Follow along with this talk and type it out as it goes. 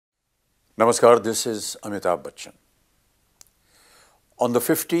Namaskar, this is Amitabh Bachchan. On the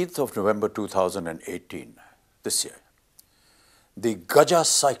 15th of November 2018, this year, the Gaja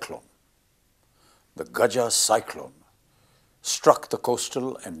cyclone struck the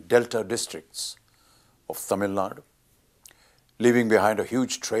coastal and delta districts of Tamil Nadu, leaving behind a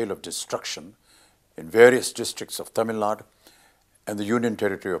huge trail of destruction in various districts of Tamil Nadu and the Union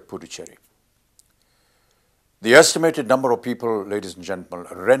Territory of Puducherry. The estimated number of people, ladies and gentlemen,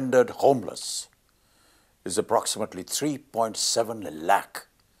 rendered homeless is approximately 3.7 lakh,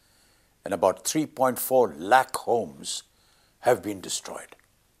 and about 3.4 lakh homes have been destroyed.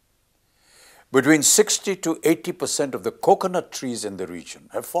 Between 60 to 80% of the coconut trees in the region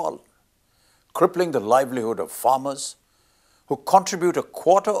have fallen, crippling the livelihood of farmers who contribute a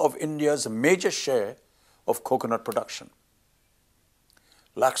quarter of India's major share of coconut production.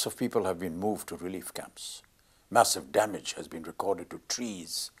 Lakhs of people have been moved to relief camps. Massive damage has been recorded to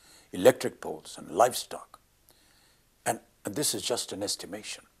trees, electric poles, and livestock. And this is just an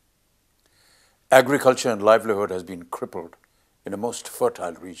estimation. Agriculture and livelihood has been crippled in a most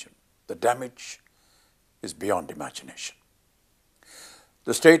fertile region. The damage is beyond imagination.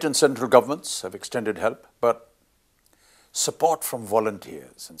 The state and central governments have extended help, but support from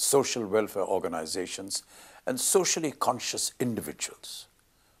volunteers and social welfare organizations and socially conscious individuals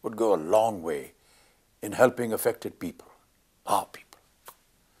would go a long way in helping affected people, our people.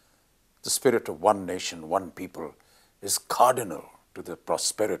 The spirit of one nation, one people is cardinal to the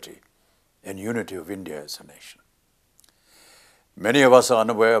prosperity and unity of India as a nation. Many of us are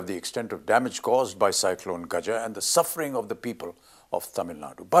unaware of the extent of damage caused by Cyclone Gaja and the suffering of the people of Tamil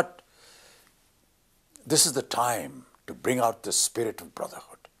Nadu. But this is the time to bring out the spirit of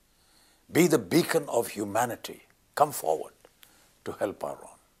brotherhood. Be the beacon of humanity. Come forward to help our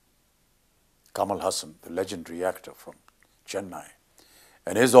own. Kamal, the legendary actor from Chennai,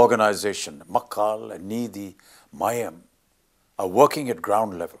 and his organization, Makkal and Needi Mayam, are working at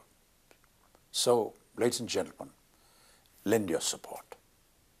ground level. So, ladies and gentlemen, lend your support.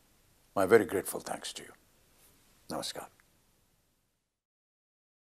 My very grateful thanks to you. Namaskar.